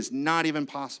cannot, it is not even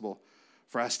possible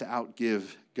for us to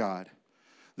outgive God.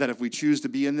 That if we choose to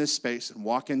be in this space and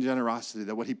walk in generosity,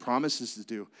 that what he promises to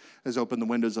do is open the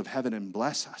windows of heaven and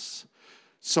bless us.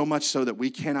 So much so that we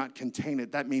cannot contain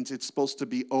it. That means it's supposed to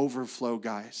be overflow,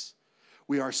 guys.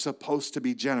 We are supposed to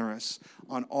be generous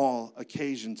on all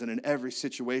occasions and in every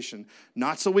situation.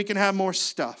 Not so we can have more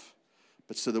stuff,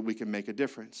 but so that we can make a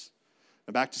difference.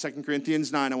 Now back to 2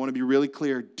 Corinthians 9, I want to be really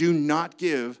clear. Do not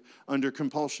give under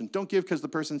compulsion. Don't give because the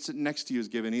person sitting next to you is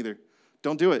giving either.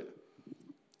 Don't do it.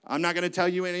 I'm not going to tell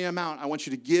you any amount. I want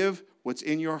you to give what's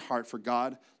in your heart, for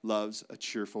God loves a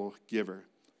cheerful giver.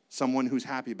 Someone who's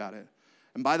happy about it.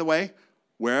 And by the way,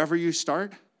 wherever you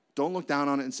start, don't look down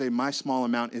on it and say, my small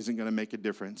amount isn't going to make a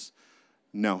difference.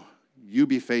 No, you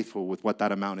be faithful with what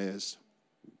that amount is.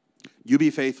 You be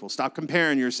faithful. Stop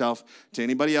comparing yourself to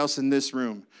anybody else in this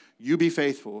room. You be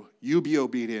faithful. You be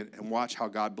obedient and watch how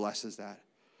God blesses that.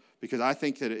 Because I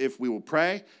think that if we will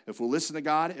pray, if we'll listen to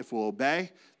God, if we'll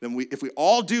obey, then if we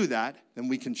all do that, then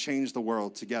we can change the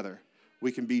world together.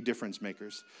 We can be difference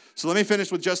makers. So let me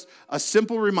finish with just a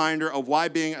simple reminder of why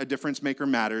being a difference maker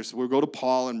matters. We'll go to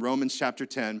Paul in Romans chapter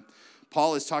 10.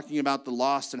 Paul is talking about the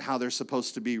lost and how they're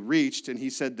supposed to be reached, and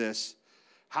he said this,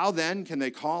 how then can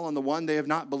they call on the one they have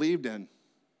not believed in?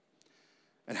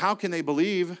 And how can they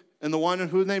believe in the one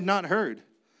whom they've not heard?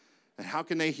 And how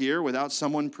can they hear without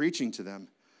someone preaching to them?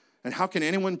 And how can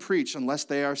anyone preach unless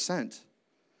they are sent?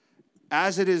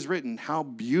 As it is written, how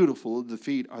beautiful the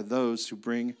feet are those who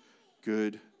bring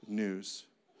good news.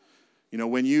 You know,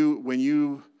 when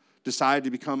you decide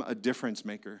to become a difference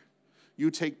maker,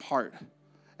 you take part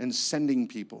in sending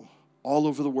people all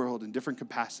over the world in different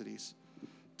capacities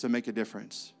to make a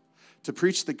difference, to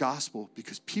preach the gospel,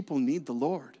 because people need the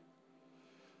Lord.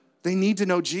 They need to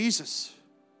know Jesus.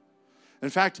 In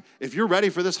fact, if you're ready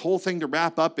for this whole thing to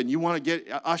wrap up and you want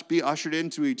to be ushered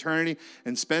into eternity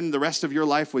and spend the rest of your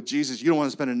life with Jesus, you don't want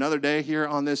to spend another day here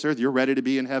on this earth, you're ready to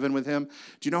be in heaven with him.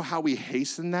 Do you know how we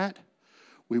hasten that?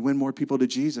 We win more people to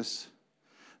Jesus.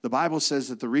 The Bible says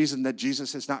that the reason that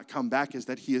Jesus has not come back is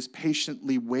that he is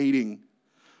patiently waiting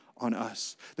on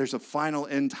us. There's a final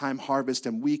end time harvest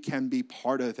and we can be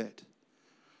part of it.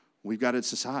 We've got to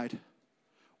decide.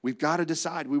 We've got to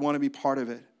decide we want to be part of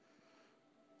it.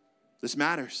 This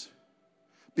matters.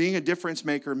 Being a difference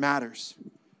maker matters.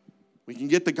 We can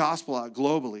get the gospel out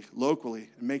globally, locally,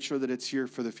 and make sure that it's here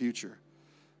for the future.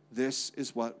 This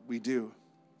is what we do.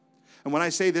 And when I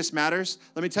say this matters,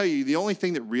 let me tell you, the only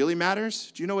thing that really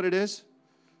matters, do you know what it is?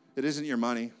 It isn't your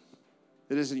money.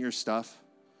 It isn't your stuff.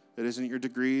 It isn't your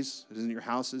degrees. It isn't your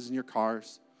houses and your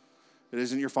cars. It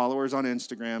isn't your followers on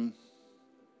Instagram.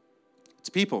 It's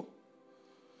people.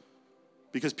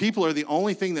 Because people are the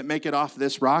only thing that make it off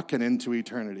this rock and into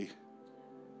eternity.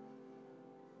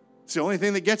 It's the only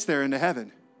thing that gets there into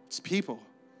heaven. It's people.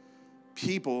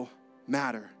 People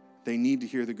matter. They need to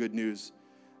hear the good news.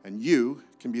 And you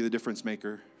can be the difference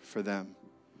maker for them.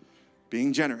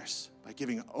 Being generous by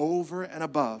giving over and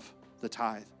above the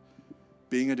tithe.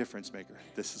 Being a difference maker.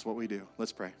 This is what we do.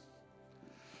 Let's pray.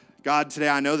 God, today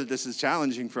I know that this is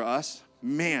challenging for us.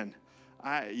 Man,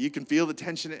 you can feel the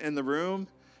tension in the room.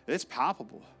 It's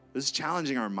palpable. This is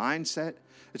challenging our mindset.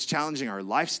 It's challenging our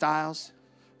lifestyles.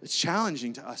 It's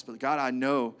challenging to us. But God, I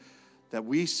know that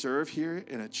we serve here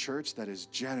in a church that is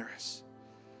generous.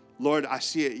 Lord, I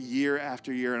see it year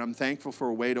after year, and I'm thankful for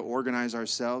a way to organize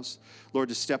ourselves. Lord,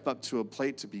 to step up to a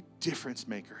plate to be difference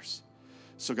makers.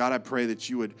 So God, I pray that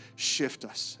you would shift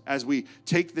us as we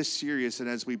take this serious and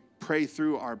as we pray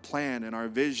through our plan and our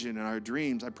vision and our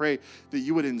dreams. I pray that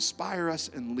you would inspire us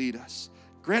and lead us.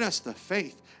 Grant us the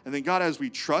faith. And then God, as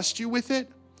we trust you with it,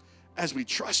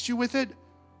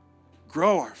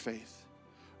 grow our faith.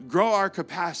 Grow our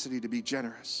capacity to be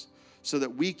generous so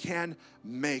that we can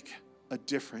make a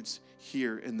difference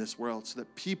here in this world, so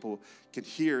that people can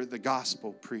hear the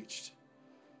gospel preached.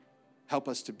 Help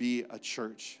us to be a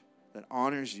church that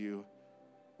honors you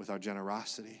with our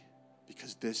generosity,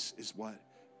 because this is what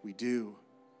we do.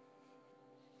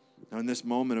 Now, in this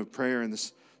moment of prayer, in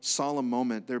this solemn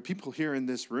moment, there are people here in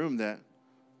this room that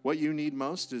what you need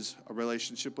most is a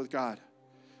relationship with God.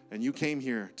 And you came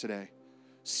here today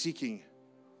seeking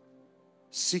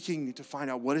to find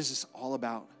out, what is this all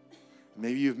about?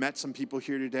 Maybe you've met some people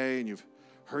here today and you've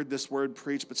heard this word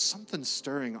preached, but something's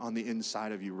stirring on the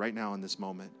inside of you right now in this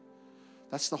moment.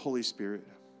 That's the Holy Spirit.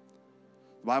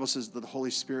 The Bible says that the Holy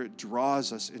Spirit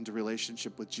draws us into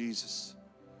relationship with Jesus.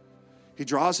 He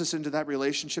draws us into that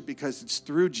relationship because it's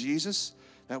through Jesus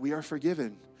that we are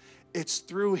forgiven. It's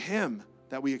through him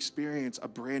that we experience a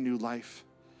brand new life.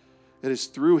 It is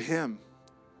through him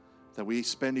that we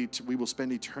will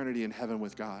spend eternity in heaven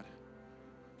with God.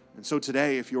 And so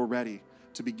today, if you're ready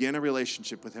to begin a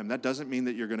relationship with him, that doesn't mean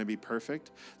that you're going to be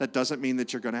perfect. That doesn't mean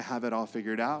that you're going to have it all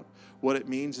figured out. What it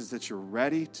means is that you're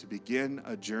ready to begin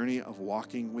a journey of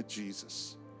walking with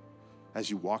Jesus as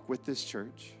you walk with this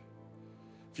church.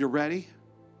 If you're ready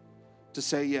to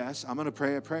say yes, I'm going to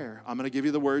pray a prayer. I'm going to give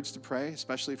you the words to pray,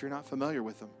 especially if you're not familiar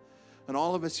with them. And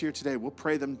all of us here today, we'll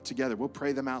pray them together. We'll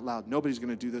pray them out loud. Nobody's going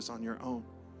to do this on your own.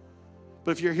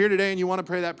 But if you're here today and you want to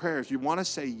pray that prayer, if you want to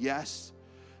say yes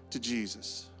to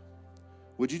Jesus,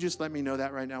 would you just let me know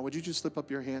that right now? Would you just slip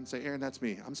up your hand and say, Aaron, that's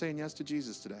me. I'm saying yes to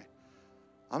Jesus today.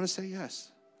 I'm going to say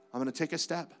yes. I'm going to take a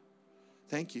step.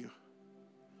 Thank you.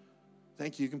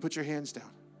 Thank you. You can put your hands down.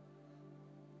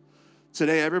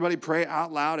 Today, everybody pray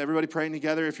out loud. Everybody praying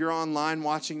together. If you're online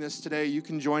watching this today, you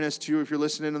can join us too. If you're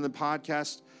listening on the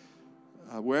podcast,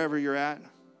 wherever you're at,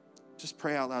 just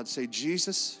pray out loud. Say,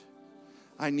 Jesus,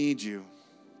 I need you.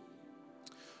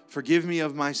 Forgive me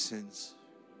of my sins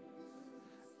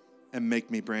and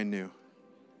make me brand new.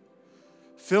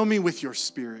 Fill me with your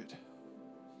Spirit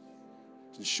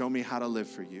and show me how to live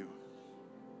for you.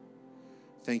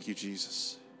 Thank you,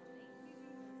 Jesus.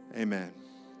 Amen.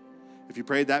 If you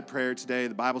prayed that prayer today,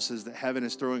 the Bible says that heaven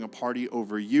is throwing a party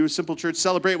over you. Simple Church,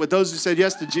 celebrate with those who said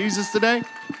yes to Jesus today.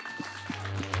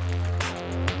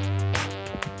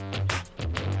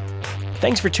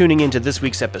 Thanks for tuning in to this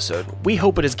week's episode. We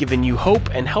hope it has given you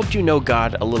hope and helped you know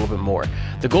God a little bit more.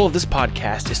 The goal of this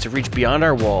podcast is to reach beyond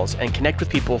our walls and connect with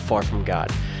people far from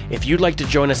God. If you'd like to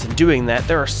join us in doing that,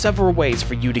 there are several ways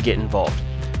for you to get involved.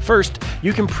 First,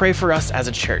 you can pray for us as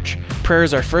a church. Prayer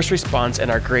is our first response and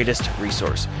our greatest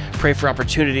resource. Pray for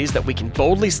opportunities that we can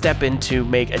boldly step in to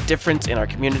make a difference in our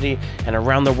community and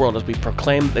around the world as we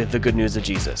proclaim the good news of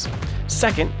Jesus.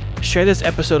 Second, share this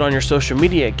episode on your social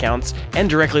media accounts and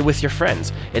directly with your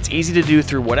friends. It's easy to do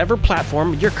through whatever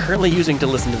platform you're currently using to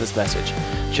listen to this message.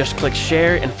 Just click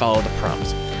share and follow the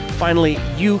prompts. Finally,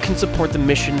 you can support the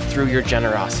mission through your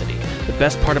generosity. The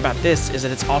best part about this is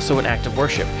that it's also an act of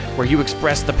worship, where you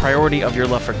express the priority of your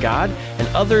love for God and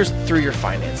others through your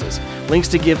finances. Links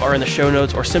to give are in the show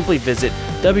notes, or simply visit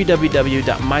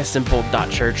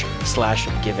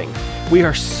www.mysimple.church/giving. We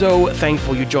are so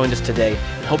thankful you joined us today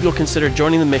and hope you'll consider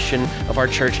joining the mission of our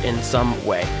church in some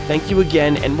way. Thank you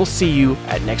again, and we'll see you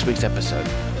at next week's episode.